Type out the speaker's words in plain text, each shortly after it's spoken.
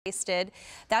waisted.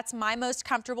 That's my most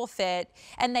comfortable fit,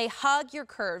 and they hug your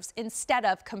curves instead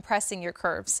of compressing your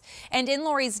curves. And in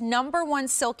Laurie's #1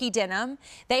 silky denim,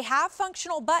 they have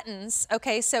functional buttons.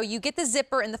 Okay, so you get the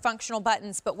zipper and the functional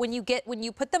buttons, but when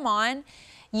you put them on,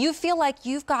 you feel like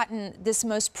you've gotten this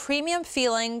most premium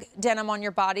feeling denim on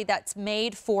your body that's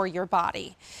made for your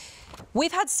body.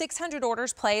 We've had 600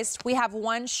 orders placed. We have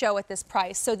one show at this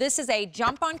price. So this is a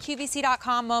jump on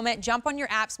QVC.com moment, jump on your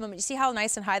apps moment. You see how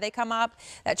nice and high they come up?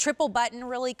 That triple button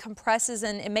really compresses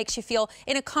and it makes you feel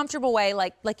in a comfortable way,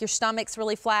 like your stomach's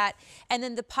really flat. And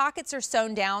then the pockets are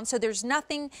sewn down, so there's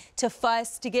nothing to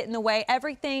fuss, to get in the way.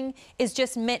 Everything is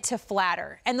just meant to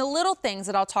flatter. And the little things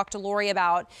that I'll talk to Laurie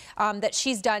about that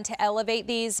she's done to elevate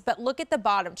these, but look at the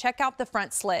bottom. Check out the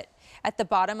front slit at the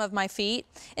bottom of my feet.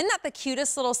 Isn't that the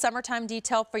cutest little summertime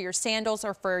detail for your sandals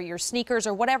or for your sneakers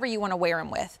or whatever you want to wear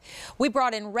them with? We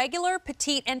brought in regular,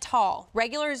 petite, and tall.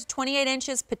 Regular is 28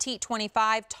 inches, petite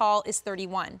 25, tall is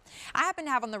 31. I happen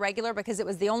to have on the regular because it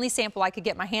was the only sample I could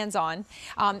get my hands on.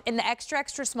 In the extra,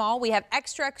 extra small, we have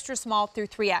extra, extra small through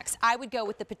 3X. I would go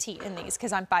with the petite in these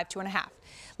because I'm 5'2½".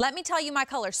 Let me tell you my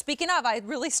color. Speaking of, I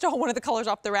really stole one of the colors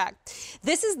off the rack.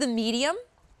 This is the medium.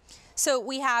 So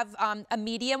we have a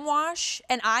medium wash,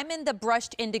 and I'm in the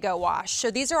brushed indigo wash.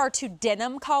 So these are our two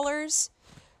denim colors.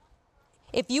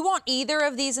 If you want either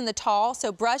of these in the tall,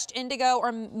 so brushed indigo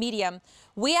or medium,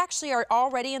 we actually are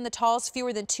already in the talls,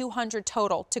 fewer than 200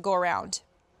 total to go around.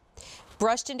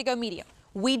 Brushed indigo medium.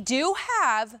 We do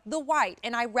have the white,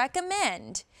 and I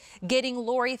recommend getting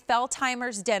Laurie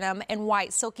Feldheimer's denim in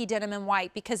white, silky denim in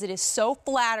white, because it is so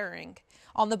flattering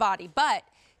on the body. But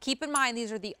keep in mind,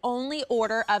 these are the only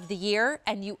order of the year,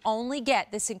 and you only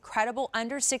get this incredible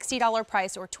under $60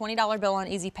 price or $20 bill on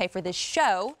Easy Pay for this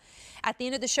show. At the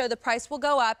end of the show, the price will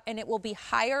go up, and it will be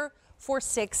higher for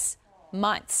 6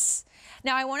 months.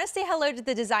 Now, I want to say hello to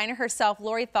the designer herself,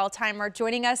 Laurie Feldheimer,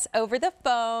 joining us over the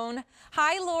phone.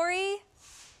 Hi, Laurie.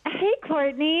 Hey,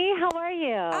 Courtney. How are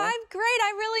you? I'm great.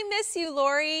 I really miss you,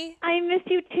 Laurie. I miss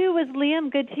you, too. Was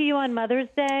Liam good to you on Mother's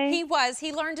Day? He was.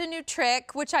 He learned a new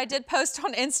trick, which I did post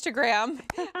on Instagram.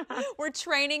 We're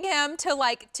training him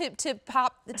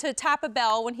to tap a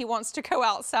bell when he wants to go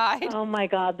outside. Oh, my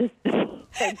God. This is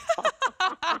but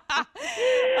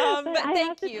I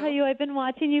have to tell you, I've been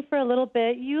watching you for a little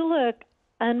bit. You look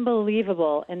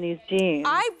unbelievable in these jeans.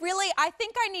 I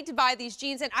think I need to buy these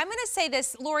jeans. And I'm going to say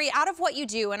this, Laurie, out of what you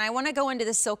do, and I want to go into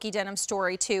the silky denim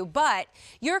story too, but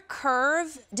your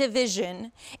curve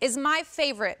division is my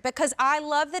favorite because I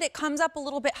love that it comes up a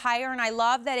little bit higher, and I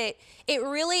love that it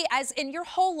really, as in your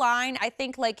whole line, I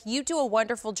think like you do a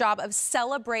wonderful job of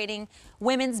celebrating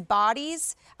women's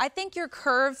bodies. I think your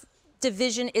curve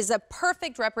division is a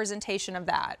perfect representation of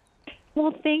that.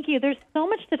 Well, thank you. There's so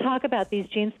much to talk about these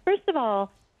jeans. First of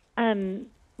all,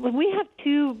 we have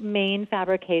two main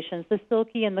fabrications, the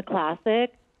silky and the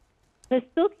classic. The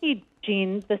silky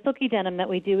jeans, the silky denim that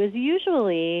we do is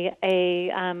usually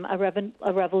a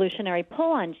revolutionary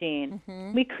pull-on jean.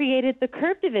 Mm-hmm. We created the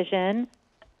curve division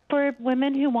for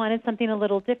women who wanted something a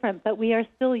little different, but we are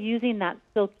still using that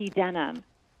silky denim.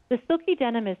 The silky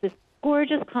denim is this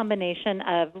gorgeous combination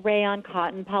of rayon,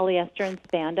 cotton, polyester, and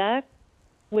spandex,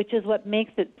 which is what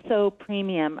makes it so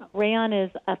premium. Rayon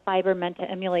is a fiber meant to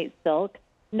emulate silk.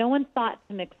 No one thought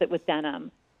to mix it with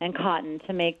denim and cotton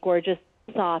to make gorgeous,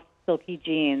 soft, silky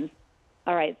jeans.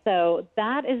 All right, so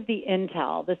that is the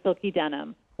intel, the silky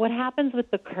denim. What happens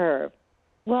with the curve?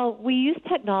 Well, we use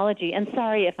technology, and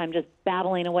sorry if I'm just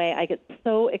babbling away. I get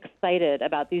so excited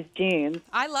about these jeans.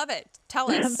 I love it.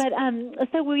 Tell us. But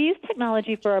so we use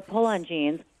technology for our pull-on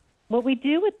jeans. What we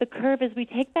do with the curve is we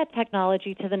take that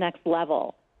technology to the next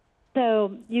level.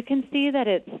 So you can see that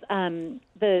it's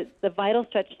the Vital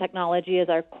Stretch technology is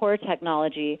our core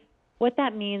technology. What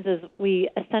that means is we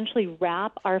essentially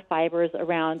wrap our fibers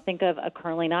around, think of a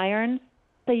curling iron,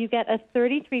 so you get a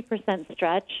 33%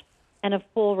 stretch and a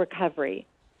full recovery.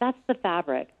 That's the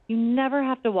fabric. You never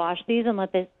have to wash these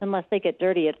unless they get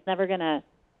dirty. It's never going to,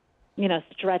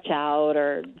 stretch out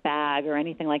or bag or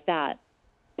anything like that.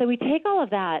 So we take all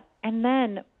of that, and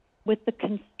then with the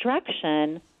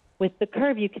construction, with the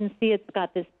curve, you can see it's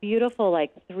got this beautiful,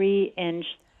 3-inch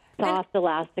soft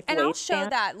elastic waistband. And I'll show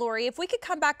that, Laurie. If we could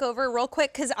come back over real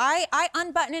quick, because I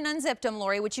unbuttoned and unzipped them,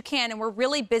 Laurie, which you can, and we're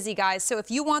really busy, guys. So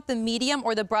if you want the medium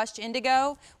or the brushed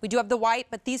indigo, we do have the white,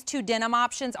 but these two denim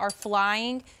options are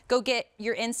flying. Go get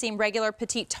your inseam regular,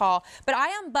 petite, tall. But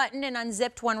I unbuttoned and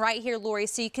unzipped one right here, Laurie,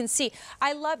 so you can see.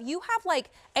 I love, you have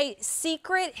like a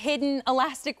secret hidden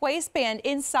elastic waistband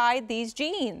inside these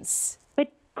jeans.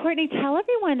 But Courtney, tell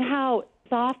everyone how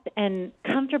soft and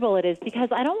comfortable it is, because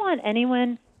I don't want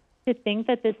anyone to think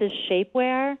that this is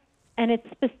shapewear and it's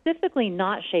specifically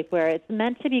not shapewear. It's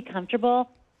meant to be comfortable.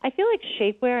 I feel like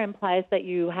shapewear implies that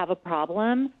you have a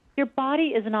problem. Your body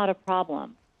is not a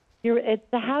problem. It's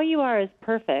how you are is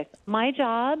perfect. My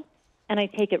job, and I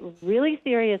take it really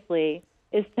seriously,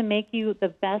 is to make you the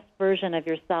best version of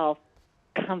yourself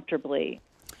comfortably.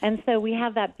 And so we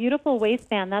have that beautiful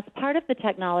waistband. That's part of the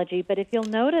technology. But if you'll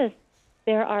notice,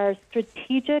 there are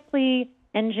strategically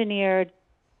engineered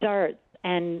darts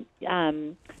and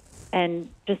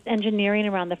just engineering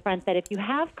around the front that if you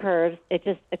have curves, it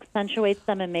just accentuates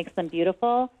them and makes them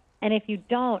beautiful. And if you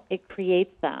don't, it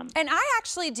creates them. And I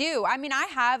actually do. I mean, I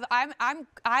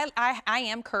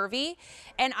am curvy,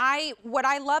 and what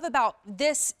I love about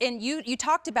this, and you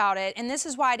talked about it, and this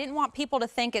is why I didn't want people to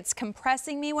think it's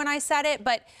compressing me when I said it,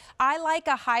 but I like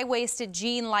a high-waisted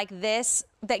jean like this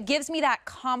that gives me that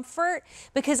comfort,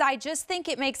 because I just think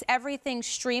it makes everything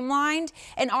streamlined.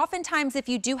 And oftentimes if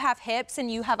you do have hips and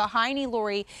you have a high knee,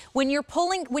 Laurie, when you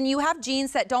have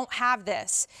jeans that don't have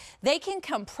this, they can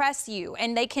compress you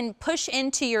and they can push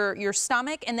into your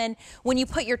stomach, and then when you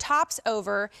put your tops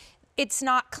over, it's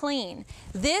not clean.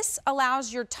 This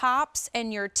allows your tops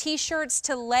and your t-shirts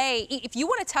to lay. If you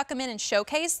want to tuck them in and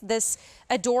showcase this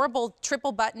adorable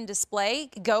triple button display,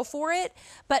 go for it.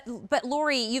 But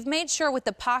Laurie, you've made sure with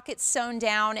the pockets sewn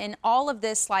down and all of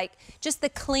this, like just the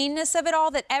cleanness of it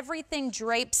all, that everything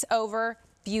drapes over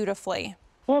beautifully.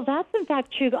 Well, that's in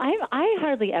fact true. I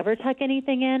hardly ever tuck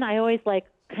anything in. I always like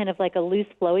kind of like a loose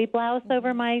flowy blouse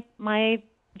over my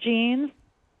jeans.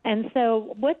 And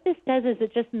so what this does is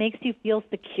it just makes you feel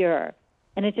secure,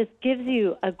 and it just gives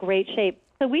you a great shape.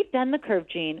 So we've done the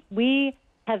curved jean. We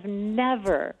have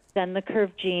never done the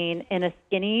curved jean in a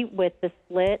skinny with the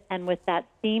slit and with that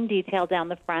seam detail down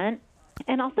the front.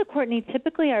 And also, Courtney,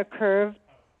 typically our curved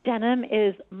denim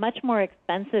is much more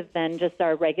expensive than just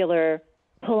our regular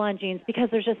pull-on jeans because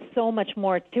there's just so much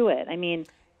more to it. I mean,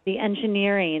 the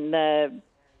engineering, the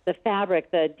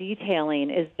fabric, the detailing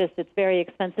is just, it's very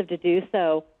expensive to do.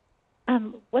 So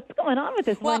what's going on with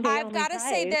this one day only price? Well, I've got to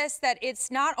say this, that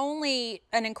it's not only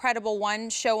an incredible one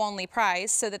show only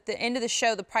price, so that at the end of the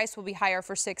show, the price will be higher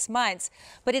for 6 months,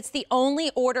 but it's the only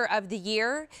order of the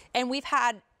year. And we've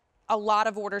had a lot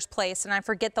of orders placed, and I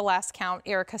forget the last count,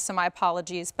 Erica, so my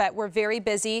apologies, but we're very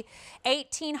busy.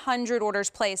 1,800 orders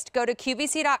placed. Go to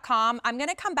QVC.com. I'm going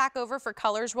to come back over for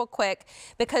colors real quick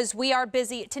because we are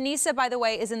busy. Tanisa, by the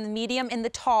way, is in the medium, in the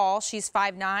tall. She's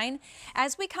 5'9".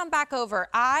 As we come back over,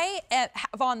 I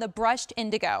have on the brushed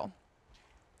indigo.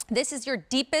 This is your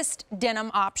deepest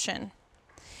denim option.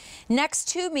 Next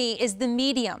to me is the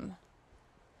medium.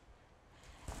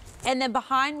 And then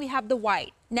behind we have the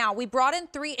white. Now, we brought in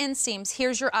 3 inseams.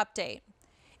 Here's your update.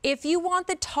 If you want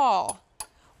the tall,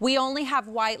 we only have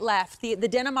white left. The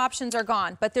denim options are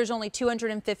gone, but there's only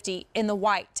 250 in the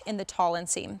white in the tall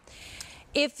inseam.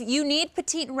 If you need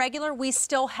petite and regular, we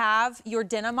still have your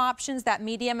denim options, that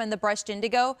medium and the brushed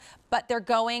indigo, but they're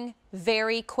going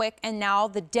very quick, and now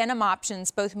the denim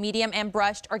options, both medium and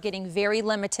brushed, are getting very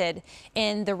limited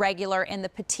in the regular and the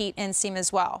petite inseam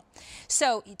as well.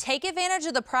 So take advantage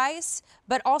of the price,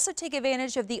 but also take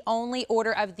advantage of the only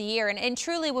order of the year. And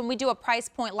truly, when we do a price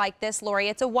point like this, Laurie,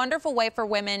 it's a wonderful way for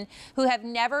women who have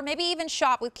never, maybe even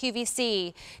shopped with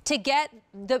QVC, to get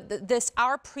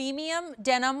our premium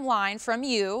denim line from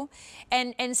you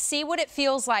and see what it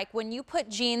feels like when you put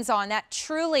jeans on that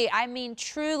truly, I mean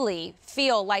truly,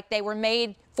 feel like they were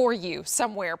made for you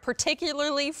somewhere,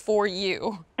 particularly for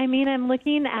you. I mean, I'm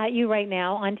looking at you right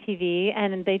now on TV,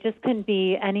 and they just couldn't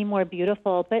be any more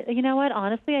beautiful. But you know what?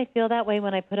 Honestly, I feel that way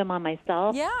when I put them on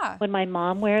myself. Yeah. When my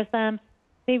mom wears them,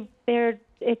 it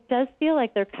does feel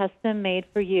like they're custom made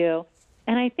for you.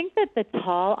 And I think that the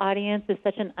tall audience is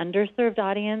such an underserved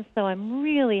audience, so I'm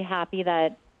really happy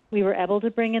that we were able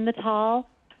to bring in the tall.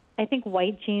 I think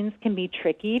white jeans can be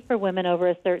tricky for women over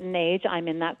a certain age. I'm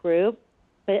in that group.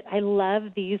 But I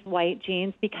love these white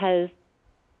jeans because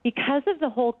of the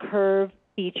whole curve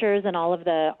features and all of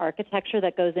the architecture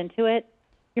that goes into it,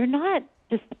 you're not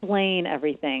displaying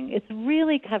everything. It's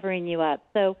really covering you up.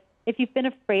 So if you've been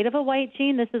afraid of a white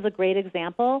jean, this is a great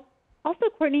example. Also,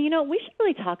 Courtney, you know, we should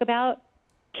really talk about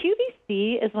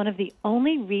QVC is one of the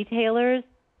only retailers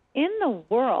in the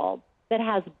world that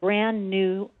has brand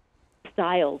new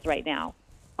styles right now.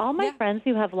 All my friends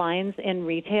who have lines in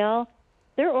retail,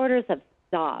 their orders have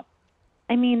stopped.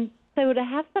 I mean, so to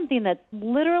have something that's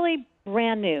literally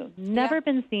brand new, never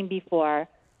been seen before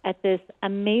at this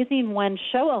amazing one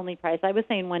show only price, I was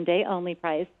saying one day only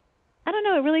price, I don't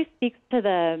know, it really speaks to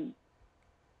the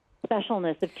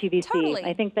specialness of QVC. Totally.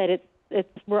 I think that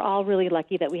we're all really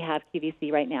lucky that we have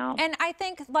QVC right now. And I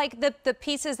think like the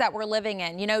pieces that we're living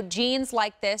in, you know, jeans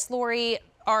like this, Laurie,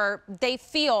 they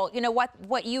feel, you know,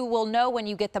 what you will know when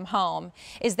you get them home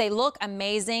is they look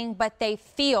amazing, but they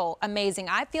feel amazing.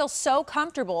 I feel so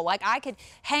comfortable. Like I could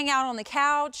hang out on the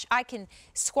couch. I can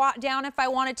squat down if I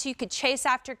wanted to. You could chase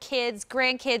after kids,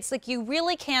 grandkids. Like you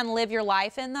really can live your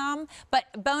life in them.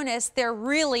 But bonus, they're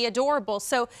really adorable.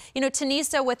 So, you know,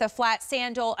 Tanisa with a flat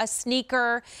sandal, a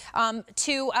sneaker,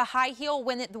 to a high heel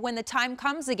when the time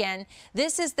comes again.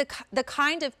 This is the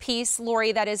kind of piece,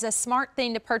 Laurie, that is a smart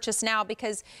thing to purchase now,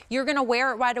 because you're going to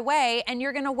wear it right away and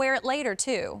you're going to wear it later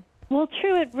too. Well,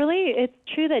 true. It's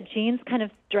true that jeans kind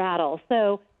of straddle.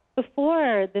 So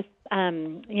before this,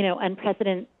 you know,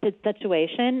 unprecedented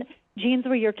situation, jeans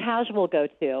were your casual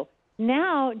go-to.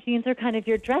 Now jeans are kind of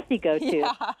your dressy go-to.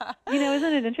 Yeah. You know,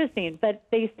 isn't it interesting? But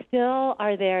they still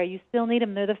are there. You still need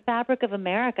them. They're the fabric of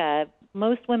America.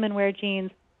 Most women wear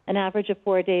jeans an average of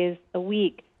 4 days a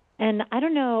week. And I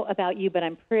don't know about you, but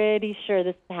I'm pretty sure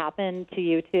this happened to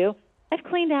you too. I've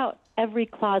cleaned out every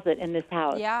closet in this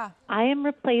house. Yeah. I am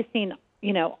replacing,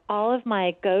 you know, all of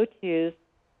my go-tos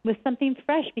with something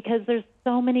fresh because there's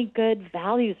so many good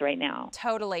values right now.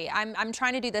 Totally. I'm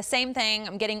trying to do the same thing.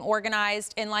 I'm getting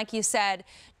organized. And like you said,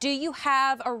 do you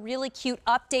have a really cute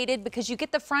updated, because you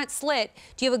get the front slit,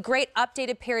 do you have a great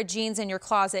updated pair of jeans in your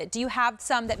closet? Do you have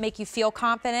some that make you feel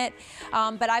confident?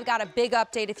 But I've got a big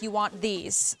update if you want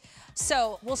these.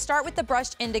 So we'll start with the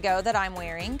brushed indigo that I'm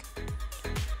wearing.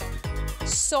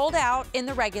 Sold out in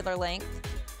the regular length.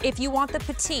 If you want the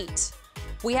petite,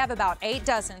 we have about 8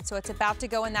 dozen, so it's about to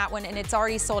go in that one, and it's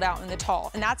already sold out in the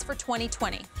tall, and that's for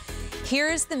 2020.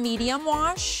 Here's the medium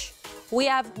wash. We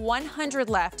have 100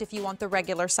 left if you want the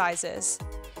regular sizes.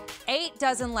 8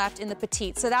 dozen left in the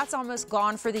petite, so that's almost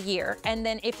gone for the year. And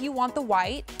then if you want the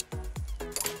white,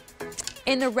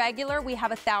 in the regular, we have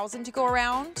 1,000 to go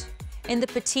around. In the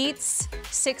petites,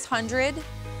 600.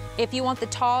 If you want the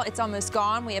tall, it's almost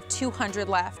gone. We have 200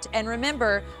 left. And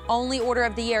remember, only order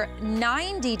of the year,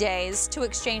 90 days to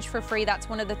exchange for free. That's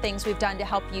one of the things we've done to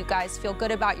help you guys feel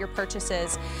good about your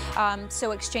purchases.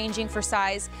 So exchanging for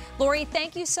size. Laurie,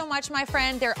 thank you so much, my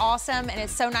friend. They're awesome, and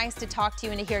it's so nice to talk to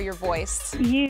you and to hear your voice.